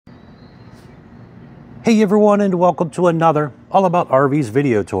Hey everyone, and welcome to another All About RVs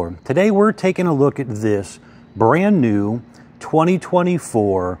video tour. Today we're taking a look at this brand new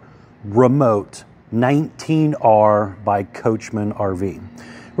 2024 Remote 19R by Coachmen RV.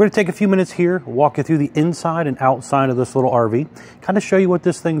 We're going to take a few minutes here, walk you through the inside and outside of this little RV, kind of show you what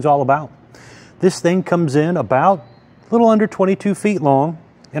this thing's all about. This thing comes in about a little under 22 feet long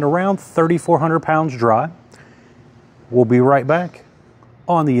and around 3,400 pounds dry. We'll be right back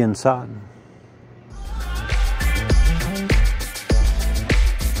on the inside.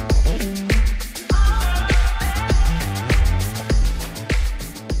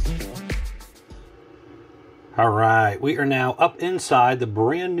 All right, we are now up inside the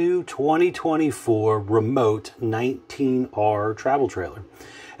brand new 2024 Remote 19R travel trailer.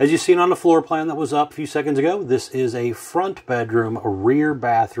 As you've seen on the floor plan that was up a few seconds ago, this is a front bedroom, rear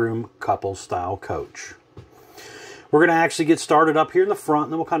bathroom couple style coach. We're going to actually get started up here in the front,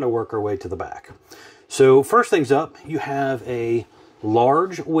 and then we'll kind of work our way to the back. So first things up, you have a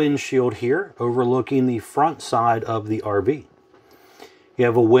large windshield here overlooking the front side of the RV. You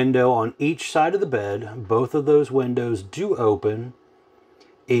have a window on each side of the bed. Both of those windows do open,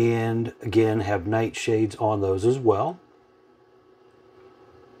 and again have night shades on those as well.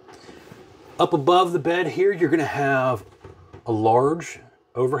 Up above the bed here, you're going to have a large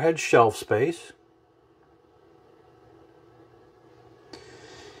overhead shelf space.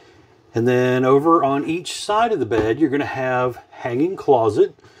 And then over on each side of the bed, you're going to have hanging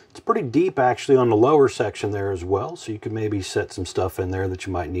closet. It's pretty deep actually on the lower section there as well, so you can maybe set some stuff in there that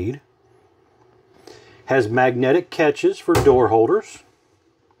you might need. Has magnetic catches for door holders.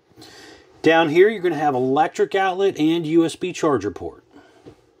 Down here, you're going to have electric outlet and USB charger port.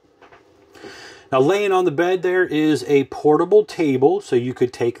 Now, laying on the bed there is a portable table, so you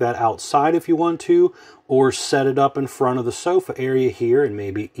could take that outside if you want to, or set it up in front of the sofa area here and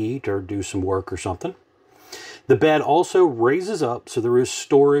maybe eat or do some work or something. The bed also raises up, so there is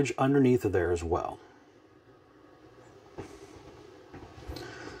storage underneath of there as well.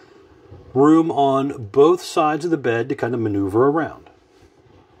 Room on both sides of the bed to kind of maneuver around.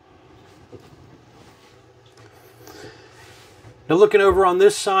 Now looking over on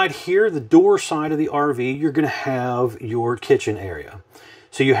this side here, the door side of the RV, you're going to have your kitchen area.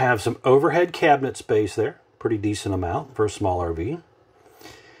 So you have some overhead cabinet space there, pretty decent amount for a small RV.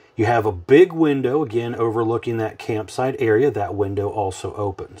 You have a big window, again, overlooking that campsite area. That window also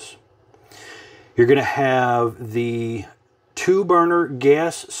opens. You're going to have the 2-burner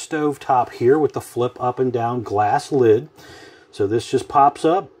gas stove top here with the flip up and down glass lid. So this just pops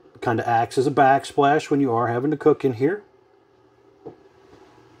up, kind of acts as a backsplash when you are having to cook in here.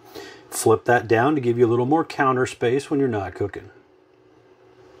 Flip that down to give you a little more counter space when you're not cooking.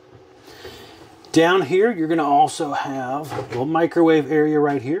 Down here, you're going to also have a little microwave area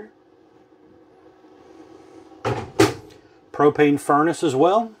right here. Propane furnace as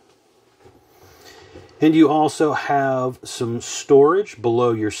well. And you also have some storage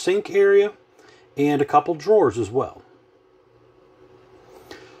below your sink area and a couple drawers as well.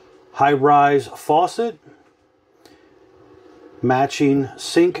 High-rise faucet. Matching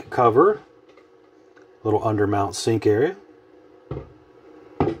sink cover, little undermount sink area.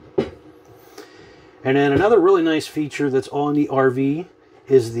 And then another really nice feature that's on the RV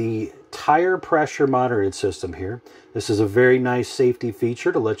is the tire pressure monitoring system here. This is a very nice safety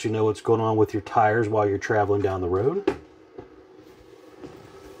feature to let you know what's going on with your tires while you're traveling down the road.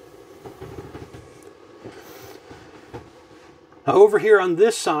 Now over here on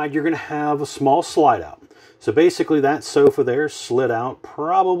this side, you're going to have a small slide out. So basically that sofa there slid out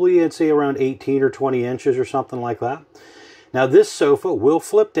probably, I'd say, around 18 or 20 inches or something like that. Now this sofa will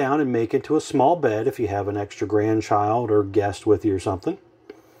flip down and make into a small bed if you have an extra grandchild or guest with you or something.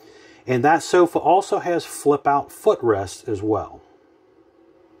 And that sofa also has flip out footrests as well.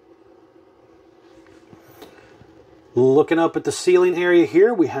 Looking up at the ceiling area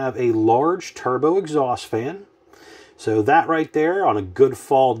here, we have a large turbo exhaust fan. So that right there, on a good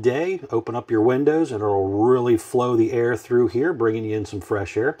fall day, open up your windows and it'll really flow the air through here, bringing you in some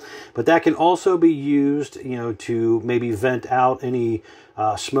fresh air. But that can also be used, to maybe vent out any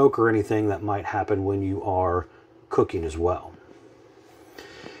smoke or anything that might happen when you are cooking as well.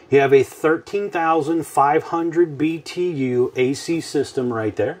 You have a 13,500 BTU AC system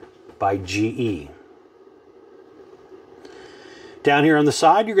right there by GE. Down here on the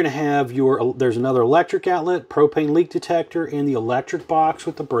side, you're going to have there's another electric outlet, propane leak detector, and the electric box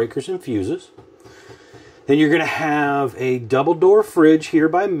with the breakers and fuses. Then you're going to have a double door fridge here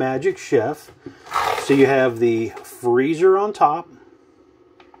by Magic Chef. So you have the freezer on top.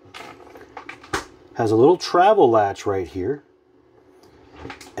 Has a little travel latch right here.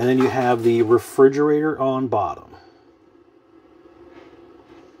 And then you have the refrigerator on bottom.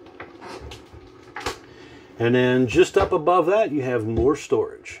 And then just up above that, you have more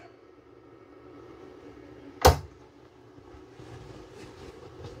storage.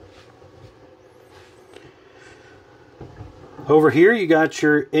 Over here, you got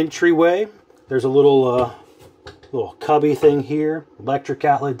your entryway. There's a little cubby thing here, electric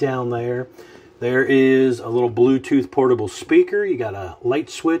outlet down there. There is a little Bluetooth portable speaker. You got a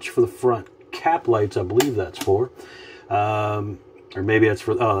light switch for the front cap lights, I believe that's for. Or maybe that's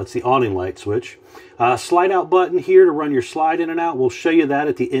for, oh, that's the awning light switch. Slide out button here to run your slide in and out. We'll show you that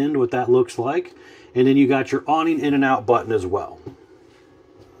at the end, what that looks like. And then you got your awning in and out button as well.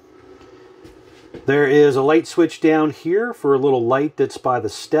 There is a light switch down here for a little light that's by the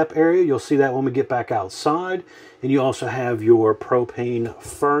step area. You'll see that when we get back outside. And you also have your propane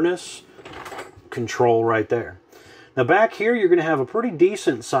furnace control right there. Now back here, you're going to have a pretty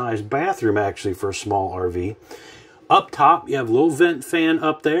decent sized bathroom actually for a small RV. Up top, you have a little vent fan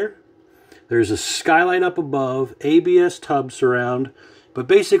up there. There's a skylight up above, ABS tub surround, but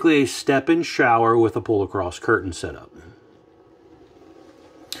basically a step-in shower with a pull-across curtain setup.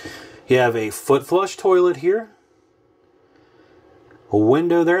 You have a foot flush toilet here. A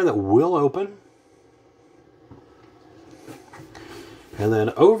window there that will open. And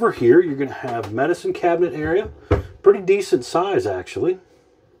then over here, you're going to have medicine cabinet area. Pretty decent size, actually.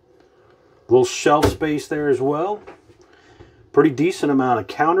 A little shelf space there as well. Pretty decent amount of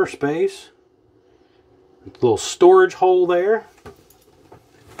counter space. A little storage hole there.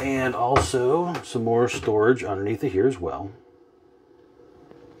 And also some more storage underneath it here as well.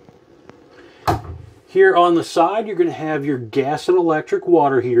 Here on the side, you're going to have your gas and electric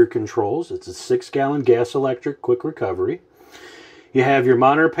water heater controls. It's a 6-gallon gas electric quick recovery. You have your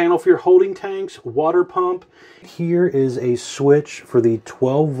monitor panel for your holding tanks, water pump. Here is a switch for the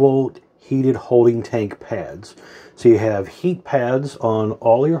 12-volt heated holding tank pads. So you have heat pads on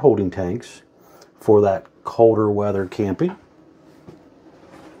all your holding tanks for that colder weather camping.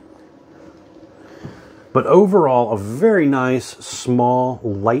 But overall, a very nice, small,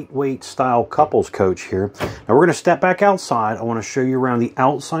 lightweight style couples coach here. Now we're going to step back outside. I want to show you around the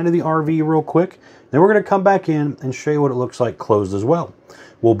outside of the RV real quick. Then we're going to come back in and show you what it looks like closed as well.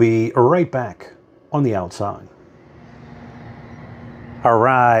 We'll be right back on the outside. All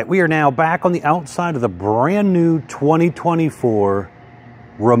right, we are now back on the outside of the brand new 2024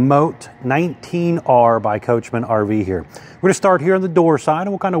 Remote 19R by Coachmen RV here. We're going to start here on the door side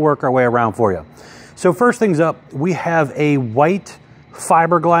and we'll kind of work our way around for you. So first things up, we have a white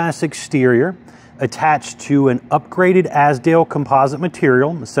fiberglass exterior attached to an upgraded Azdel composite material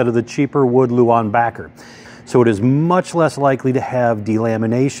instead of the cheaper wood Luan backer. So it is much less likely to have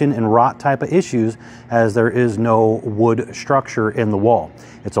delamination and rot type of issues as there is no wood structure in the wall.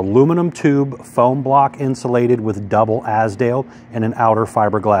 It's aluminum tube, foam block insulated with double Azdel and an outer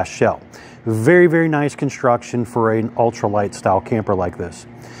fiberglass shell. Very, very nice construction for an ultralight style camper like this.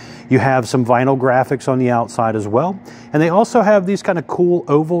 You have some vinyl graphics on the outside as well. And they also have these kind of cool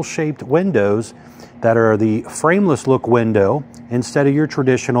oval shaped windows that are the frameless look window instead of your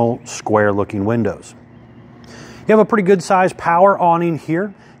traditional square looking windows. You have a pretty good sized power awning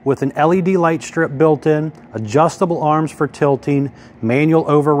here with an LED light strip built in, adjustable arms for tilting, manual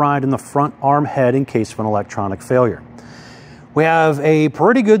override in the front arm head in case of an electronic failure. We have a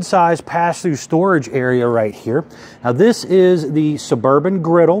pretty good sized pass-through storage area right here. Now this is the Suburban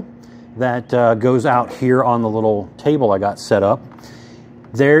Griddle that goes out here on the little table I got set up.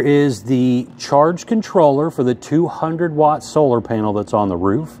 There is the charge controller for the 200-watt solar panel that's on the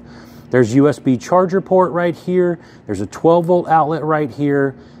roof. There's USB charger port right here. There's a 12-volt outlet right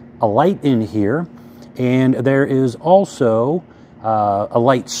here, a light in here, and there is also a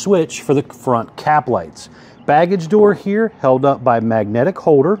light switch for the front cap lights. Baggage door here held up by magnetic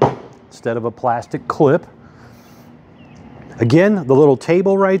holder instead of a plastic clip. Again, the little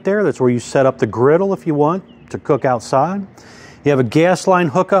table right there, that's where you set up the griddle if you want to cook outside. You have a gas line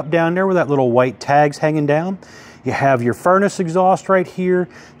hookup down there with that little white tags hanging down. You have your furnace exhaust right here.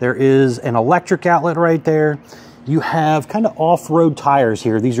 There is an electric outlet right there. You have kind of off-road tires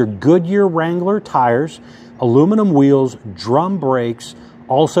here. These are Goodyear Wrangler tires, aluminum wheels, drum brakes.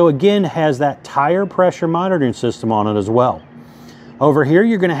 Also, again, has that tire pressure monitoring system on it as well. Over here,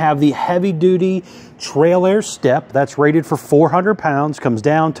 you're going to have the heavy-duty Trail Air step. That's rated for 400 pounds, comes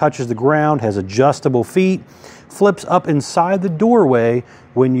down, touches the ground, has adjustable feet, flips up inside the doorway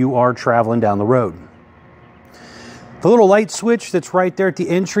when you are traveling down the road. The little light switch that's right there at the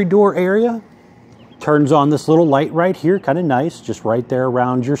entry door area Turns on this little light right here, kind of nice, just right there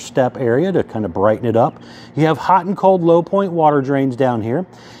around your step area to kind of brighten it up. You have hot and cold low point water drains down here.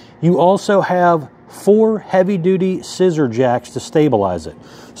 You also have 4 heavy-duty scissor jacks to stabilize it.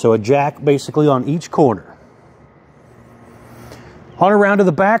 So a jack basically on each corner. On around to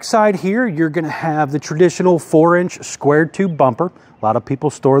the back side here, you're going to have the traditional 4-inch squared tube bumper. A lot of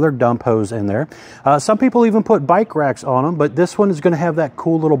people store their dump hose in there. Some people even put bike racks on them, but this one is going to have that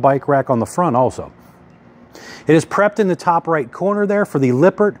cool little bike rack on the front also. It is prepped in the top right corner there for the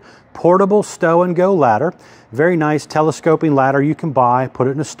Lippert portable stow and go ladder. Very nice telescoping ladder you can buy. Put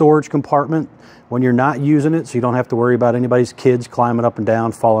it in a storage compartment when you're not using it, so you don't have to worry about anybody's kids climbing up and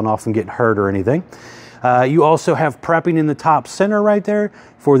down, falling off and getting hurt or anything. You also have prepping in the top center right there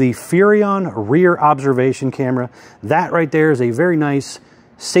for the Furrion rear observation camera. That right there is a very nice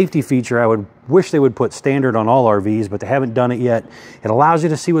safety feature. I would wish they would put standard on all RVs, but they haven't done it yet. It allows you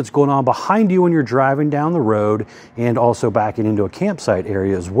to see what's going on behind you when you're driving down the road and also backing into a campsite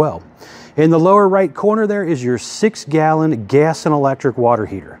area as well. In the lower right corner there is your 6-gallon gas and electric water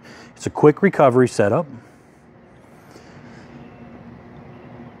heater. It's a quick recovery setup.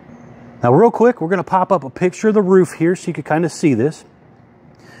 Now real quick, we're going to pop up a picture of the roof here so you can kind of see this.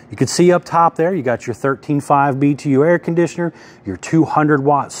 You can see up top there, you got your 13.5 BTU air conditioner, your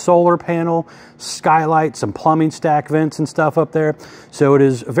 200-watt solar panel, Skylight, some plumbing stack vents and stuff up there. So it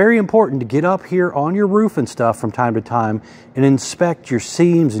is very important to get up here on your roof and stuff from time to time and inspect your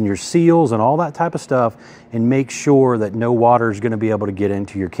seams and your seals and all that type of stuff and make sure that no water is going to be able to get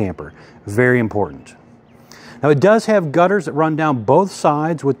into your camper. Very important. Now it does have gutters that run down both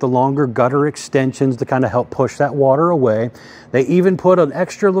sides with the longer gutter extensions to kind of help push that water away. They even put an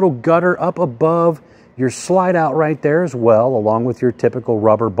extra little gutter up above your slide out right there as well, along with your typical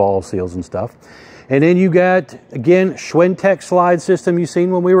rubber ball seals and stuff. And then you got, again, Schwintek slide system you've seen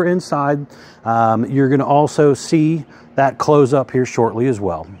when we were inside. You're going to also see that close up here shortly as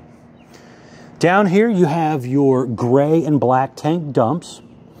well. Down here you have your gray and black tank dumps.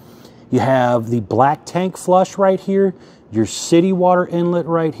 You have the black tank flush right here, your city water inlet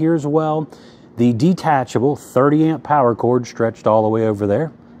right here as well, the detachable 30-amp power cord stretched all the way over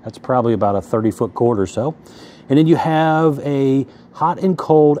there. That's probably about a 30-foot cord or so. And then you have a hot and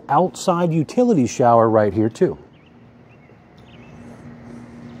cold outside utility shower right here too.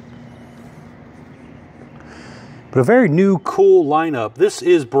 But a very new, cool lineup. This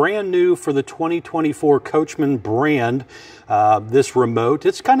is brand new for the 2024 Coachmen brand, this remote.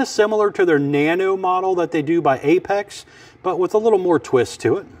 It's kind of similar to their Nano model that they do by Apex, but with a little more twist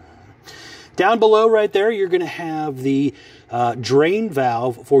to it. Down below right there, you're going to have the drain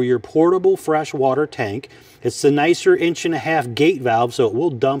valve for your portable freshwater tank. It's the nicer 1.5-inch gate valve, so it will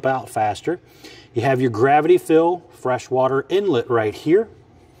dump out faster. You have your gravity fill freshwater inlet right here.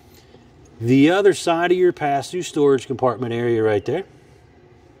 The other side of your pass-through storage compartment area right there.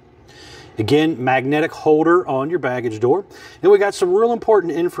 Again, magnetic holder on your baggage door. And we got some real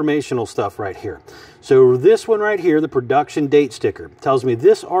important informational stuff right here. So this one right here, the production date sticker, tells me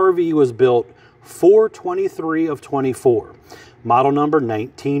this RV was built 4/23 of 24, model number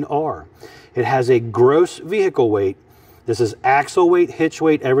 19R. It has a gross vehicle weight. This is axle weight, hitch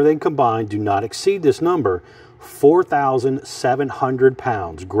weight, everything combined. Do not exceed this number. 4,700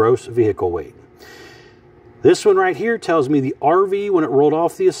 pounds gross vehicle weight. This one right here tells me the RV, when it rolled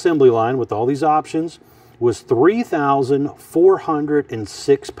off the assembly line with all these options, was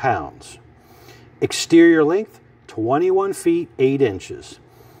 3,406 pounds. Exterior length, 21 feet, 8 inches.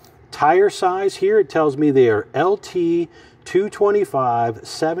 Tire size here, it tells me they are LT 225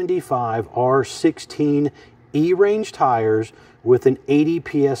 75 R16 E-range tires with an 80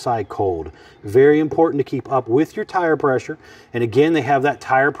 PSI cold. Very important to keep up with your tire pressure. And again, they have that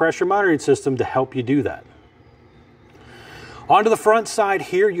tire pressure monitoring system to help you do that. Onto the front side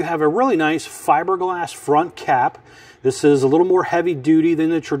here, you have a really nice fiberglass front cap. This is a little more heavy duty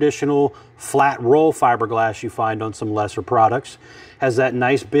than the traditional flat roll fiberglass you find on some lesser products. Has that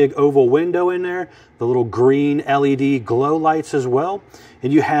nice big oval window in there, the little green LED glow lights as well.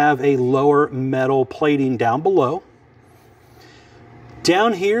 And you have a lower metal plating down below.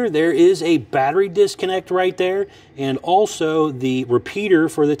 Down here, there is a battery disconnect right there and also the repeater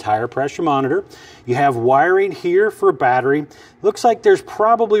for the tire pressure monitor. You have wiring here for battery. Looks like there's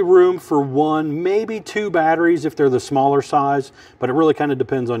probably room for 1, maybe 2 batteries if they're the smaller size, but it really kind of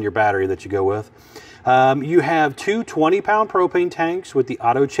depends on your battery that you go with. You have 2 20-pound propane tanks with the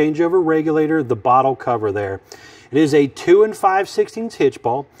auto changeover regulator, the bottle cover there. It is a 2 5/16 hitch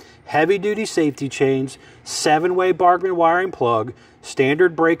ball, heavy-duty safety chains, 7-way Bargman wiring plug,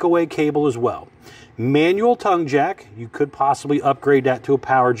 Standard breakaway cable as well. Manual tongue jack. You could possibly upgrade that to a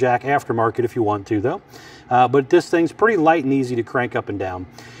power jack aftermarket if you want to, though. But this thing's pretty light and easy to crank up and down.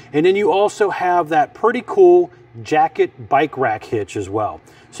 And then you also have that pretty cool jacket bike rack hitch as well.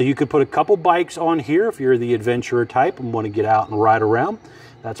 So you could put a couple bikes on here if you're the adventurer type and want to get out and ride around.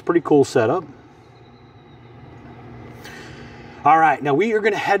 That's a pretty cool setup. All right, now we are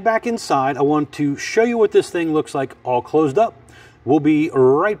going to head back inside. I want to show you what this thing looks like all closed up. We'll be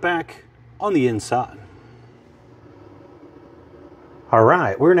right back on the inside. All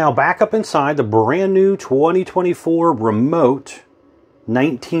right, we're now back up inside the brand new 2024 Remote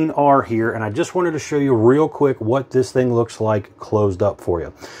 19R here, and I just wanted to show you real quick what this thing looks like closed up for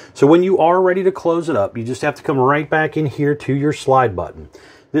you. So when you are ready to close it up, you just have to come right back in here to your slide button.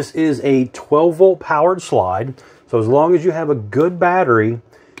 This is a 12-volt powered slide, so as long as you have a good battery,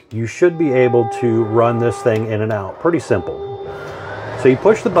 you should be able to run this thing in and out. Pretty simple. So you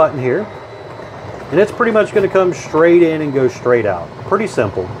push the button here, and it's pretty much going to come straight in and go straight out. Pretty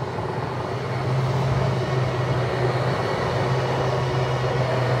simple.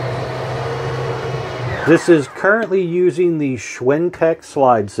 This is currently using the Schwentech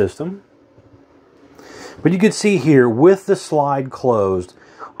slide system. But you can see here, with the slide closed,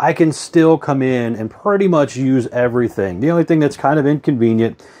 I can still come in and pretty much use everything. The only thing that's kind of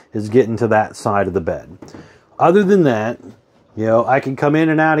inconvenient is getting to that side of the bed. Other than that, you know, I can come in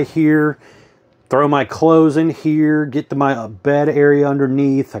and out of here, throw my clothes in here, get to my bed area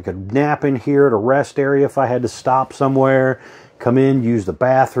underneath. I could nap in here at a rest area if I had to stop somewhere. Come in, use the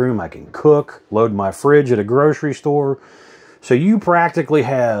bathroom. I can cook, load my fridge at a grocery store. So you practically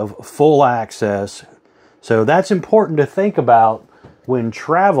have full access. So that's important to think about when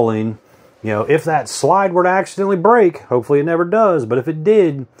traveling. You know, if that slide were to accidentally break, hopefully it never does, but if it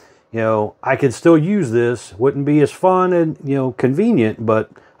did, you know, I could still use this. Wouldn't be as fun and, you know, convenient, but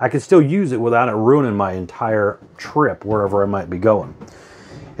I could still use it without it ruining my entire trip wherever I might be going.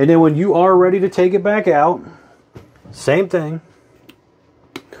 And then when you are ready to take it back out, same thing.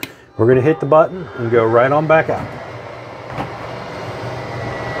 We're going to hit the button and go right on back out.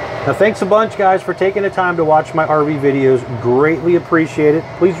 Now, thanks a bunch, guys, for taking the time to watch my RV videos. Greatly appreciate it.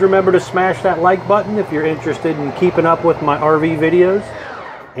 Please remember to smash that like button if you're interested in keeping up with my RV videos.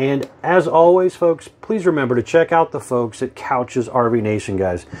 And as always, folks, please remember to check out the folks at Couch's RV Nation,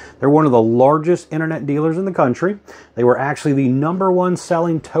 guys. They're one of the largest internet dealers in the country. They were actually the #1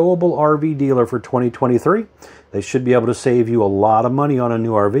 selling towable RV dealer for 2023. They should be able to save you a lot of money on a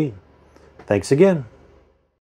new RV. Thanks again.